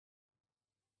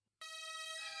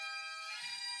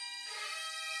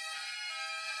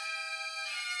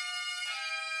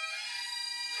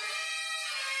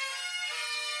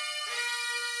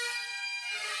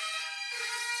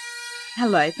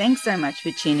Hello, thanks so much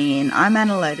for tuning in. I'm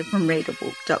Anna Loader from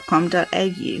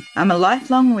readabook.com.au. I'm a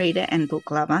lifelong reader and book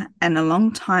lover and a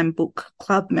long-time book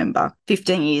club member.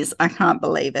 15 years, I can't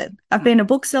believe it. I've been a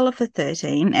bookseller for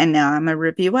 13 and now I'm a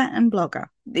reviewer and blogger.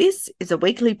 This is a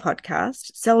weekly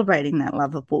podcast celebrating that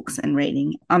love of books and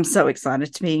reading. I'm so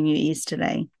excited to be in your ears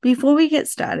today. Before we get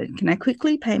started, can I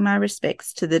quickly pay my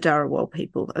respects to the Dharawal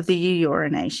people of the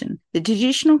Eora Nation, the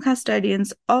traditional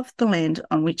custodians of the land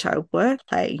on which I work,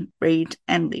 play, read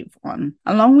and live on.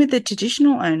 Along with the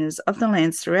traditional owners of the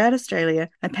lands throughout Australia,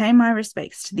 I pay my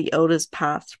respects to the elders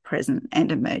past, present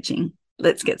and emerging.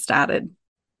 Let's get started.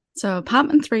 So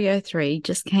Apartment 303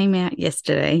 just came out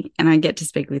yesterday and I get to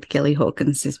speak with Kelli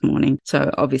Hawkins this morning.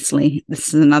 So obviously this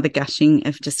is another gushing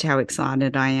of just how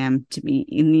excited I am to be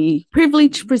in the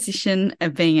privileged position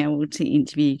of being able to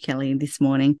interview Kelli this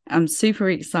morning. I'm super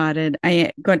excited.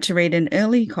 I got to read an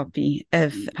early copy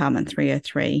of Apartment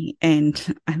 303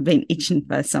 and I've been itching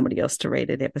for somebody else to read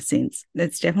it ever since.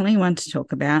 It's definitely one to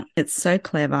talk about. It's so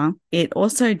clever. It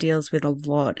also deals with a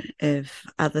lot of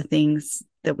other things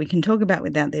that we can talk about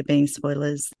without there being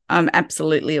spoilers. I'm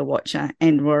absolutely a watcher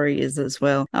and Rory is as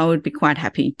well. I would be quite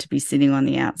happy to be sitting on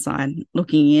the outside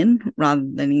looking in rather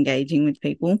than engaging with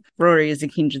people. Rory is a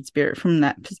kindred spirit from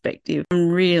that perspective. I'm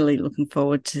really looking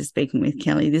forward to speaking with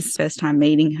Kelli. This is the first time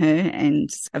meeting her and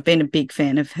I've been a big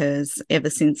fan of hers ever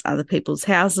since Other People's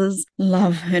Houses.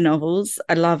 Love her novels.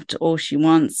 I loved All She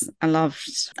Wants. I loved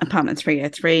Apartment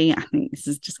 303. I think this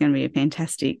is just going to be a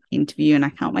fantastic interview and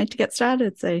I can't wait to get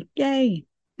started. So yay.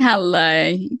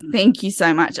 Hello. Thank you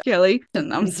so much, Kelli.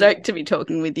 And I'm stoked to be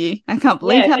talking with you. I can't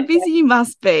believe how busy you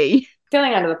must be.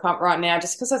 Feeling under the pump right now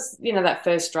just because it's, that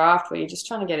first draft where you're just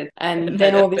trying to get it. And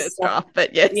then all this stuff. Draft,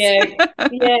 but yes. Yeah.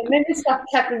 And then this stuff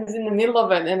happens in the middle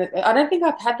of it. And I don't think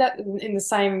I've had that in the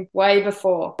same way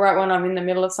before. Right when I'm in the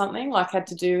middle of something, like had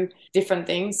to do different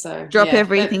things. So drop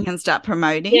everything and start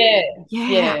promoting.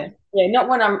 Yeah. Not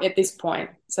when I'm at this point.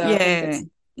 So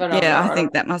I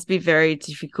think that must be very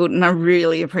difficult and I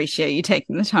really appreciate you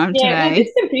taking the time today. Yeah, it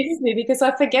just confuses me because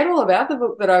I forget all about the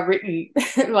book that I've written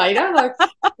later. Like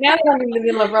now that I'm in the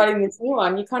middle of writing this new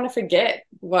one, you kind of forget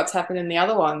what's happened in the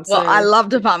other one. So. Well, I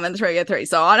loved Apartment 303,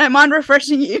 so I don't mind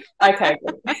refreshing you. Okay,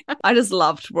 good. I just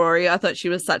loved Rory. I thought she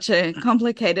was such a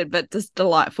complicated but just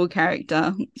delightful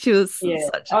character. She was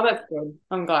that's good.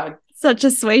 I'm glad. Such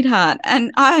a sweetheart.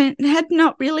 And I had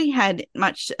not really had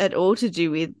much at all to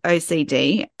do with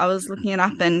OCD. I was looking it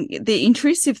up and the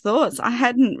intrusive thoughts, I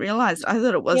hadn't realised. I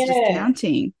thought it was just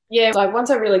counting. Yeah, like once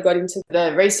I really got into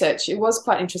the research, it was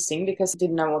quite interesting because I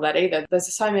didn't know all that either.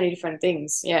 There's so many different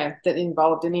things, that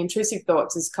involved. And the intrusive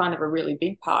thoughts is kind of a really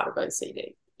big part of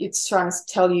OCD. It's trying to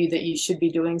tell you that you should be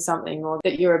doing something or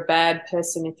that you're a bad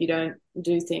person if you don't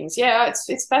do things. Yeah,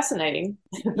 it's fascinating.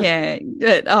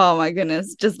 Oh my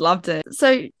goodness, just loved it.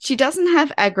 So she doesn't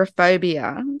have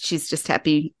agoraphobia. She's just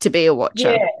happy to be a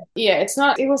watcher.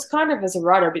 It was kind of, as a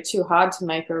writer, a bit too hard to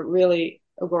make her really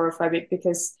agoraphobic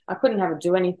because I couldn't have her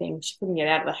do anything. She couldn't get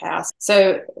out of the house.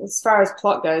 So as far as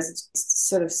plot goes, it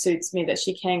sort of suits me that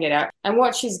she can get out. And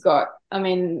what she's got, I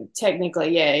mean,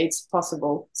 technically, it's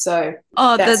possible. So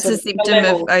that's a symptom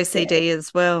of OCD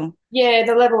as well. Yeah,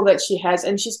 the level that she has,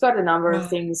 and she's got a number of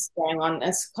things going on.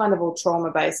 It's kind of all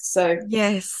trauma-based. So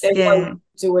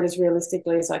do it as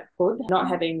realistically as I could, not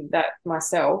having that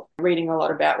myself, reading a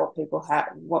lot about what people have,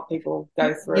 what people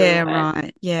go through. And how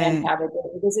they do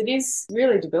it, because it is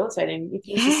really debilitating.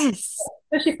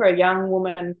 Especially for a young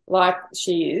woman like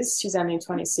she is, she's only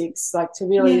 26, like to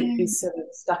really be sort of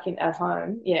stuck in at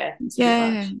home.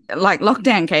 Like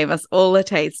lockdown gave us all a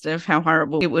taste of how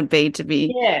horrible it would be to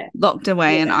be locked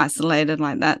away and isolated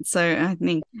like that. So I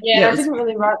think I didn't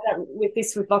really write that with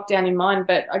lockdown in mind,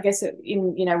 but I guess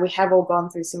we have all gone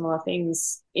through similar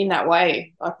things in that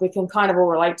way. Like we can kind of all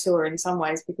relate to her in some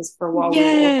ways because for a while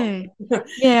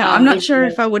I'm not sure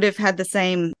if I would have had the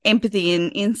same empathy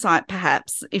and insight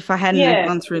perhaps if I hadn't have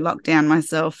gone through lockdown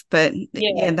myself, but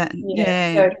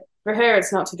so for her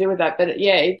it's not to do with that, but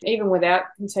even without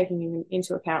taking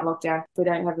into account lockdown, we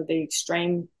don't have the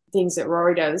extreme things that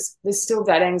Rory does, there's still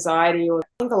that anxiety, or I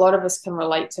think a lot of us can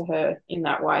relate to her in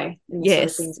that way, in the sort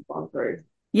of things we've gone through.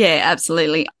 Yeah,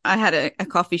 absolutely. I had a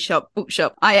coffee shop,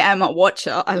 bookshop. I am a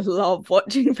watcher. I love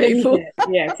watching people. So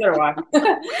do I.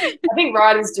 I think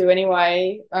writers do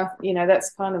anyway.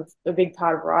 That's kind of a big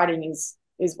part of writing is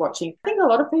watching. I think a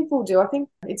lot of people do. I think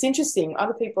it's interesting.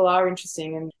 Other people are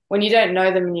interesting. And when you don't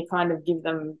know them and you kind of give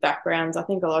them backgrounds, I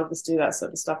think a lot of us do that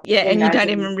sort of stuff. Yeah, and you don't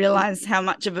even realise how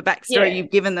much of a backstory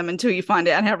you've given them until you find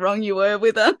out how wrong you were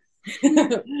with her.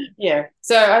 Yeah.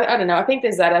 So I don't know. I think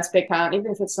there's that aspect.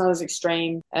 Even if it's not as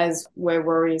extreme as where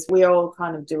Rory is, we all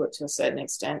kind of do it to a certain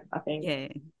extent, I think. Yeah.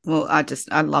 Well,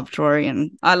 I loved Rory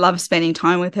and I loved spending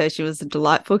time with her. She was a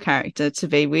delightful character to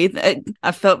be with.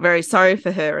 I felt very sorry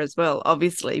for her as well,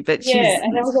 obviously, but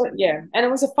and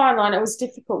it was a fine line. It was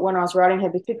difficult when I was writing her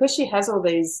because she has all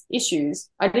these issues.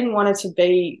 I didn't want her to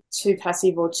be too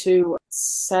passive or too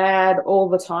sad all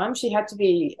the time. She had to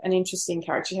be an interesting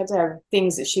character. She had to have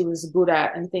things that she was good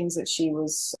at and things that she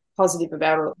was positive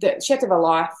about. She had to have a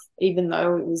life, even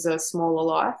though it was a smaller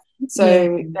life. So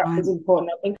that was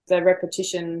important. I think the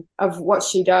repetition of what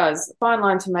she does, fine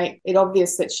line to make it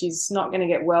obvious that she's not going to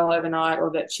get well overnight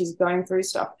or that she's going through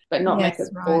stuff, but not make it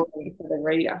boring for the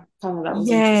reader. Kind of that was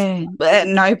interesting. But at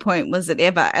no point was it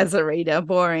ever, as a reader,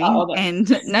 boring.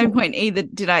 And at no point either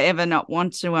did I ever not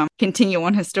want to continue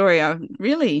on her story. I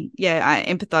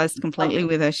empathized completely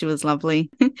with her. She was lovely.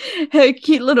 Her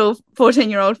cute little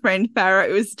 14-year-old friend,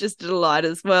 Farah, was just a delight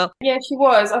as well. Yeah, she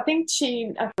was. I think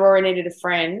Rory needed a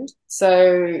friend.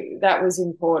 So that was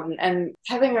important. And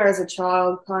having her as a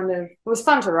child it was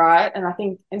fun to write. And I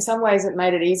think in some ways it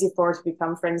made it easier for her to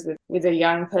become friends with a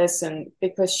young person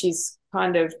because she's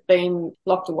kind of been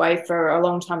locked away for a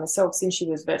long time herself since she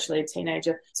was virtually a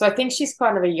teenager. So I think she's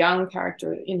kind of a young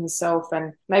character in herself,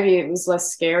 and maybe it was less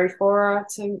scary for her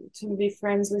to be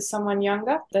friends with someone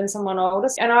younger than someone older.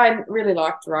 And I really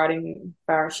liked writing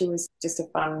Farah. She was just a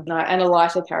fun and a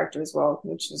lighter character as well,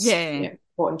 which was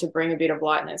important to bring a bit of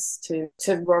lightness to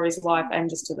Rory's life and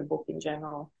just to the book in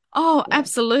general. Oh,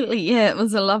 absolutely. Yeah, it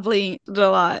was a lovely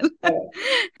delight. Yeah.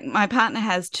 My partner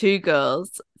has two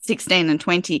girls, 16 and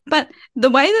 20. But the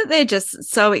way that they're just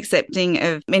so accepting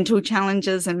of mental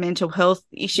challenges and mental health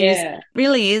issues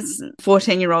really is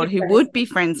 14-year-old who would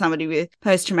befriend somebody with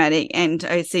post-traumatic and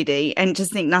OCD and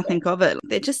just think nothing of it.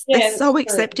 They're so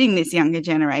accepting this younger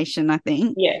generation, I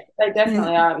think. Yeah, they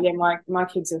definitely are. Yeah, my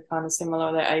kids are kind of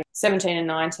similar. They're 17 and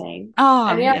 19. Oh,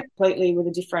 and they are completely with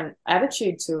a different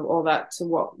attitude to all that, to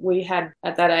what we had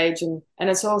at that age. And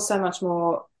it's all so much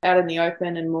more out in the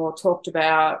open and more talked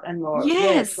about and more.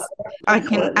 Yes. I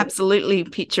can absolutely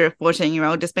picture a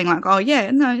 14-year-old just being like, oh,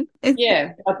 yeah, no.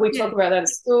 Like we talk about that at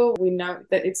school. We know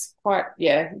that it's quite,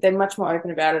 they're much more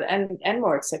open about it and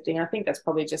more accepting. I think that's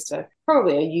probably just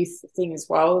probably a youth thing as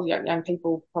well. Young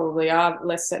people probably are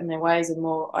less set in their ways and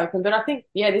more open. But I think,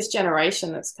 this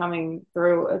generation that's coming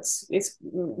through, it's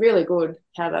really good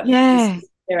how that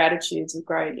their attitudes are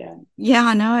great. Yeah,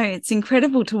 I know. It's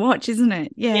incredible to watch, isn't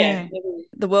it? Yeah.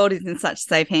 The world is in such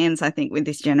safe hands, I think, with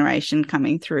this generation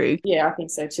coming through. Yeah, I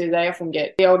think so too. They often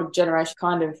get the older generation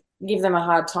kind of give them a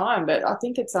hard time, but I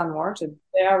think it's unwarranted.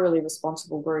 They are a really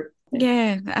responsible group.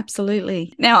 Yeah,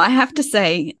 absolutely. Now, I have to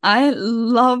say, I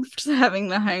loved having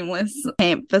the homeless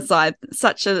camp beside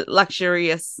such a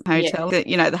luxurious hotel that,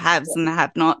 the haves and the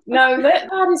have-not. No, that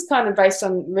part is kind of based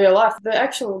on real life.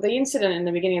 The incident in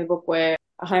the beginning of the book where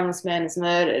a homeless man is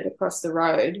murdered across the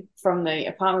road from the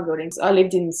apartment buildings. I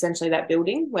lived in essentially that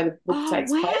building where the book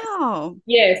takes place. Wow.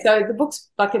 Yeah, so the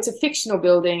book's it's a fictional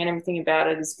building and everything about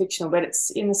it is fictional, but it's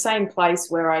in the same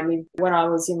place where I lived when I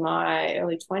was in my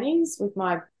early 20s with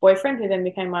my boyfriend, who then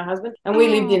became my husband. And we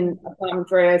lived in apartment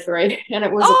 303 and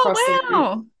it was across the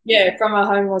road. Yeah, from a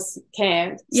homeless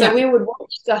camp. So we would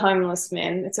watch the homeless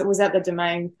men. It was at the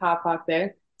Domain car park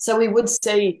there. So we would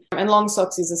see, and Long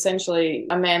Socks is essentially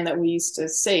a man that we used to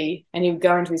see, and he would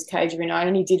go into his cage every night,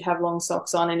 and he did have long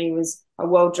socks on, and he was a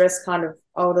well-dressed kind of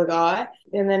older guy,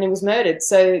 and then he was murdered.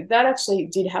 So that actually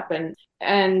did happen,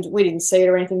 and we didn't see it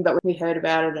or anything, but we heard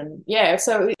about it, and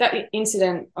so that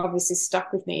incident obviously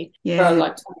stuck with me for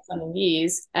 20-something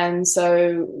years, and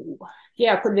so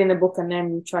I put it in the book and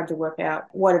then tried to work out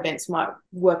what events might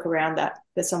work around that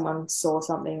someone saw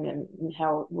something and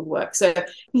how it would work. So,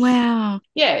 wow.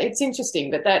 Yeah, it's interesting,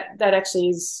 but that actually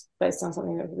is based on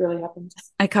something that really happened.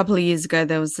 A couple of years ago,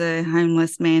 there was a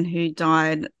homeless man who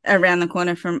died around the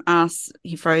corner from us.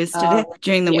 He froze to death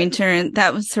during the winter, and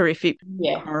that was horrific.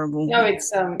 Yeah. Horrible. No, it's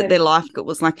their life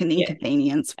was like an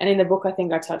inconvenience. And in the book, I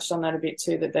think I touched on that a bit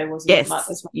too, that there wasn't as much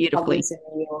beautifully.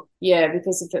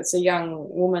 Because if it's a young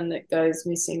woman that goes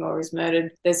missing or is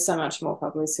murdered, there's so much more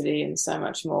publicity and so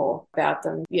much more about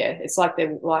them. Yeah, it's like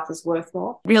their life is worth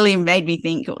more. Really made me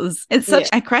think it's such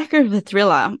a cracker of a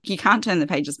thriller. You can't turn the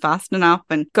pages fast enough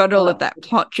and got all of that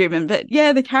plot driven. But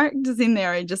the characters in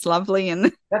there are just lovely.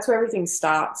 And that's where everything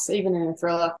starts, even in a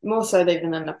thriller, more so even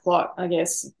than the plot, I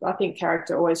guess. I think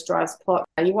character always drives plot.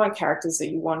 You want characters that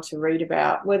you want to read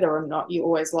about. Whether or not you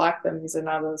always like them is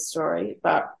another story.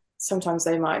 But sometimes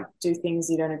they might do things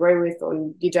you don't agree with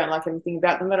or you don't like everything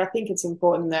about them. But I think it's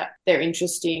important that they're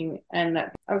interesting and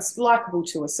that it's likable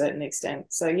to a certain extent.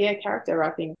 So yeah, character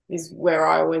I think is where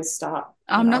I always start.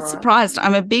 I'm not surprised.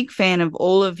 I'm a big fan of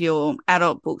all of your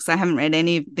adult books. I haven't read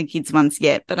any of the kids' ones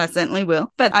yet, but I certainly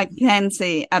will. But I can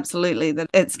see absolutely that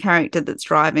it's character that's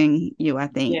driving you, I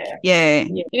think. Yeah.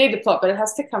 You need the plot, but it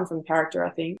has to come from character,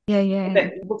 I think. Yeah.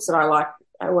 But books that I like,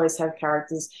 I always have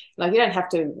characters. Like, you don't have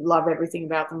to love everything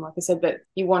about them, like I said, but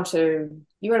you want to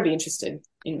be interested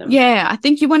in them. Yeah, I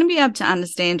think you want to be able to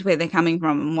understand where they're coming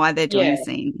from and why they're doing the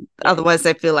scene. Otherwise,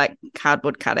 they feel like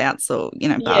cardboard cutouts or,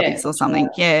 Barbies or something.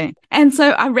 Yeah. And so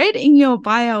I read in your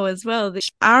bio as well that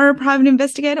you are a private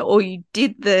investigator, or you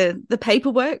did the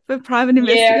paperwork for private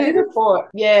investigator. Yeah, I did a report.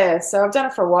 Yeah, so I've done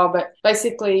it for a while, but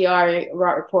basically I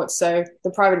write reports. So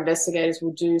the private investigators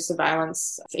will do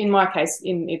surveillance. In my case,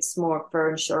 it's more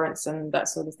for insurance and that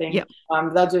sort of thing. Yep.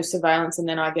 They'll do surveillance and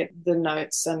then I get the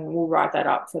notes and we'll write that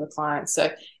up for the client. So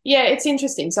yeah, it's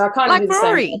interesting. So I kind of do the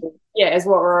Rory. same. Yeah, as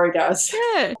what Rory does.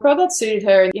 Yeah. I thought that suited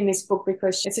her in this book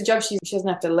because it's a job she doesn't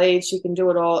have to lead. She can do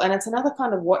it all. And it's another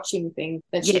kind of watching thing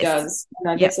that she does.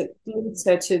 And I guess it leads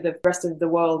her to the rest of the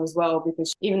world as well,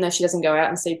 because even though she doesn't go out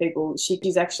and see people,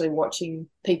 she's actually watching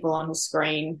people on the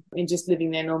screen and just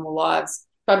living their normal lives.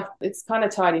 But it's kind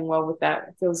of tied in well with that.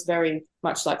 It feels very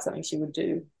much like something she would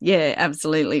do. Yeah,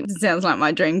 absolutely. It sounds like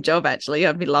my dream job, actually.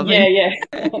 I'd be loving it.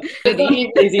 Yeah. It's not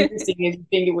usually as interesting as you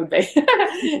think it would be.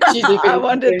 I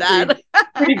wondered that.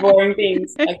 Pretty boring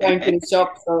things, like going to the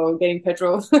shops or getting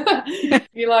petrol. If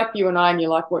you like You and I and you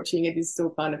like watching it, is still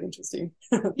kind of interesting.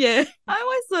 Yeah. I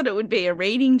always thought it would be a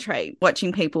reading trait,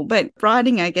 watching people, but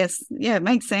writing, I guess, it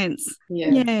makes sense.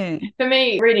 Yeah. For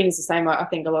me, reading is the same. I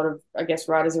think a lot of,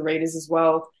 writers are readers as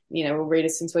well. We'll read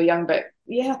it since we're young, but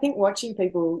I think watching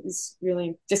people is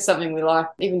really just something we like,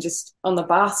 even just on the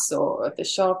bus or at the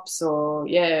shops or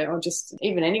just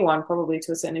even anyone probably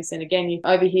to a certain extent. Again, you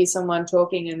overhear someone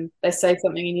talking and they say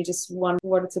something and you just wonder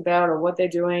what it's about or what they're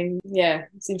doing. Yeah,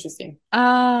 it's interesting.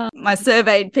 My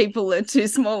surveyed people are too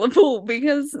small a pool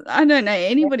because I don't know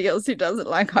anybody else who does it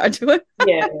like I do it.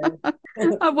 Yeah.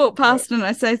 I walk past and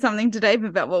I say something to Dave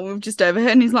about what we've just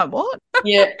overheard and he's like, what?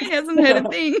 Yeah. He hasn't heard a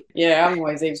thing. Yeah, I'm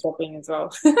always eavesdropping as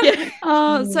well. Yeah.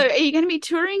 So are you going to be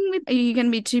touring are you going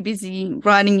to be too busy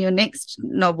writing your next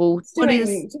novel?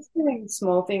 Just doing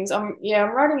small things. I'm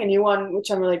writing a new one, which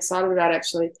I'm really excited about,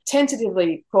 actually.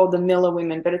 Tentatively called The Miller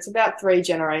Women, but it's about 3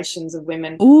 generations of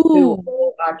women who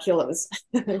all are killers.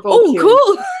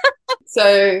 Cool.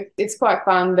 So it's quite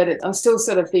fun, but I'm still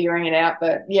sort of figuring it out.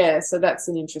 But so that's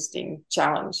an interesting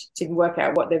challenge to work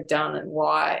out what they've done and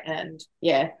why, and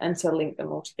to link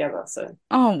them all together. So.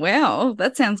 Oh, wow.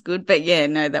 That sounds good. But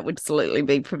that would absolutely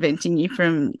be preventing you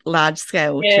from large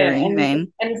scale touring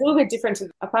then. And it's a little bit different.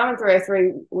 Apartment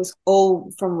 303 was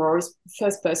all from Rory's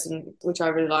first person, which I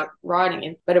really like writing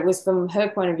in, but it was from her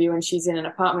point of view and she's in an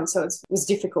apartment. So it was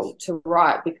difficult to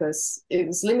write because it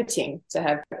was limiting to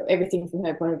have everything from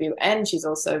her point of view. And she's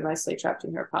also mostly trapped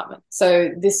in her apartment. So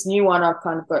this new one, I've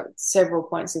kind of got several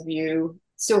points of view,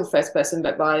 still first person,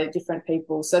 but by different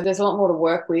people. So there's a lot more to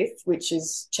work with, which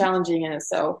is challenging in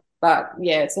itself. But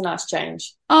it's a nice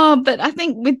change. Oh, but I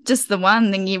think with just the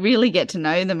one thing, you really get to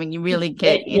know them and you really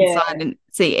get inside and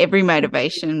see every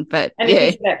motivation. But and it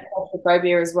is that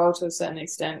claustrophobia as well to a certain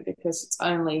extent because it's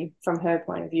only from her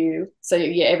point of view. So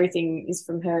everything is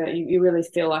from her. You really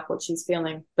feel like what she's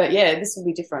feeling. But this will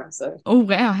be different. So. Oh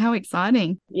wow, how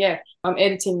exciting! Yeah, I'm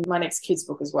editing my next kids'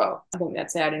 book as well. I think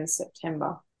that's out in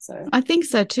September. So I think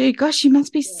so too. Gosh, you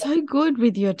must be so good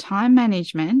with your time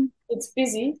management. It's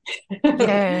busy.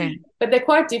 Yeah. But they're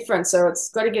quite different, so it's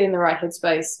got to get in the right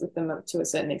headspace with them to a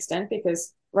certain extent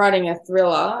because writing a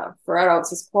thriller for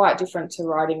adults is quite different to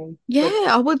writing.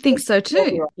 I would think so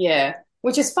too. Yeah,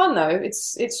 which is fun though.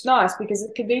 It's nice because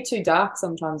it can be too dark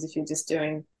sometimes if you're just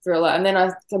doing thriller, and then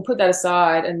I can put that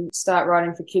aside and start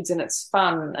writing for kids, and it's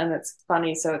fun and it's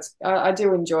funny. So I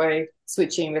do enjoy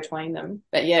switching between them.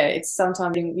 But it's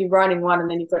sometimes you're writing one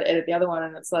and then you've got to edit the other one,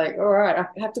 and it's like, all right,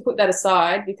 I have to put that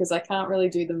aside because I can't really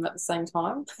do them at the same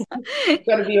time. You've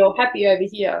got to be all happy over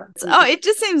here. Oh, it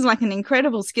just seems like an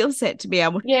incredible skill set to be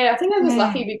able to. I think I was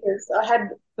lucky because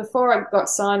before I got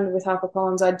signed with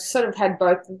HarperCollins, I'd sort of had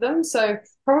both of them. So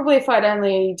probably if I'd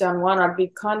only done one, I'd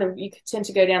be you could tend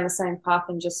to go down the same path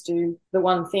and just do the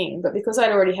one thing. But because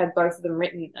I'd already had both of them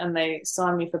written and they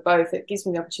signed me for both, it gives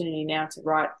me the opportunity now to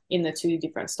write in the 2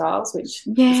 different styles, which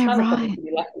is kind of something to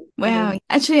be lucky. Wow.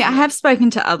 Actually, I have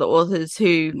spoken to other authors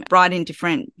who write in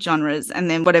different genres and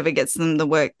then whatever gets them the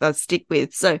work they'll stick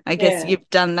with. So I guess you've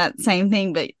done that same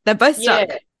thing, but they're both stuck.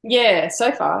 Yeah,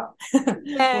 so far. We'll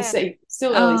Yeah. see.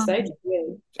 Still early stages,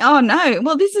 really. Oh, no.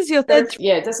 Well, this is your third.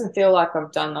 Yeah, it doesn't feel like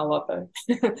I've done a lot though.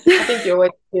 I think you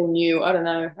always feel new. I don't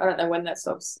know. I don't know when that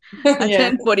stops. I Yeah.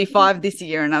 turned 45 this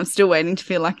year and I'm still waiting to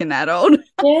feel like an adult.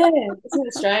 Yeah, isn't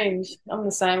it strange? I'm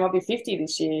the same. I'll be 50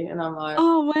 this year, and I'm like,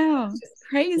 Oh, wow. just, yeah,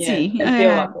 Crazy. don't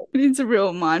feel like it. It's a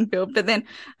real minefield. But then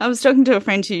I was talking to a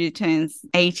friend who turns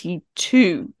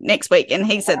 82 next week, and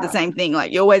he said the same thing.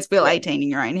 Like, you always feel Yeah. 18 in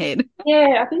your own head.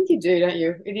 Yeah, I think you do, don't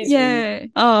you? It is weird. Yeah.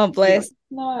 Oh, bless.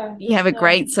 No, You have a no.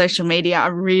 great social media. I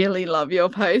really love your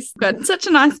posts. Got such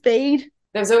a nice feed.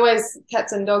 There's always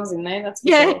cats and dogs in there, that's for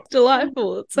Yeah, sure.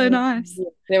 delightful. It's so nice. Yeah,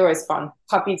 they're always fun.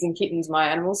 Puppies and kittens, my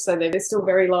animals, so they're still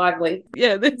very lively.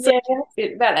 Yeah,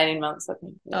 About 18 months, I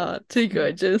think. Yeah. oh, too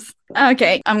gorgeous.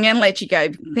 Okay, I'm going to let you go.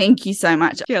 Thank you so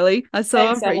much, Kelly. I so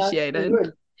Thanks, Anna. appreciate it.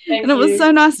 Good. Thank And it was you.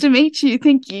 so nice to meet you.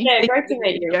 Thank you. Yeah, great to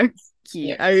meet you. Thank you.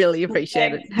 Yeah. I really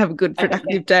appreciate it. Have a good,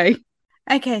 productive day.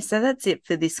 Okay, so that's it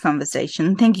for this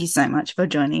conversation. Thank you so much for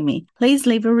joining me. Please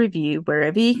leave a review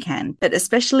wherever you can, but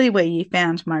especially where you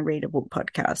found my Read a Book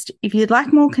podcast. If you'd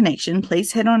like more connection,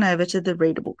 please head on over to the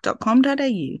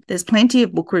readabook.com.au. There's plenty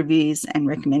of book reviews and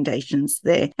recommendations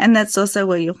there, and that's also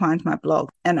where you'll find my blog.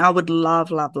 And I would love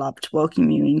to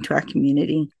welcome you into our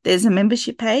community. There's a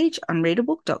membership page on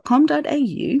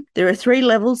readabook.com.au. There are 3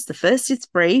 levels. The first is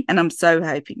free, and I'm so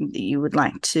hoping that you would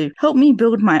like to help me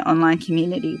build my online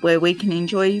community where we can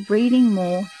enjoy reading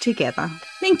more together.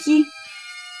 Thank you.